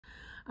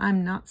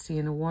I'm not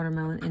seeing a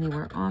watermelon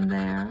anywhere on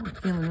there. I'm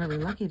feeling really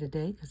lucky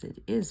today because it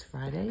is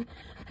Friday.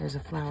 There's a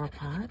flower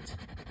pot.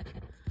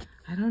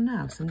 I don't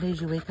know. Some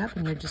days you wake up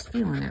and you're just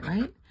feeling it,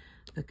 right?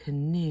 The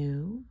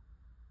canoe.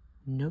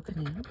 No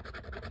canoe.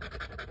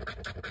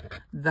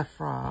 The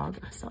frog.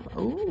 I saw,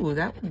 ooh,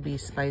 that would be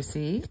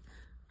spicy.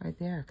 Right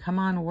there. Come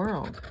on,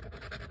 world.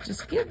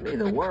 Just give me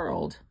the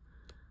world.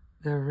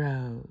 The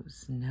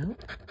rose.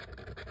 Nope.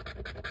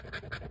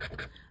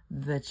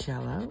 The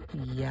cello.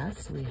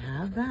 Yes, we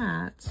have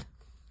that.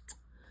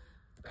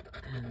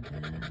 And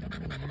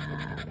then we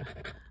have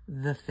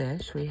the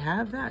fish. We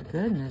have that.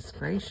 Goodness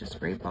gracious.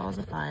 Great balls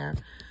of fire.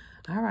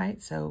 All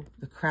right. So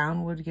the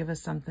crown would give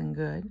us something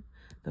good.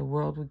 The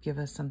world would give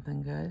us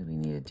something good. We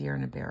need a deer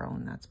in a barrel,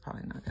 and that's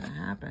probably not going to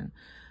happen.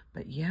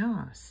 But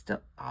yeah,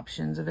 still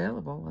options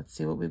available. Let's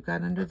see what we've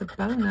got under the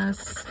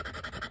bonus.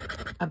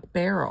 A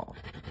barrel.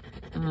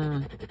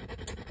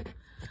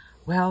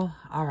 Well,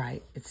 all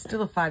right. It's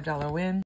still a $5 win.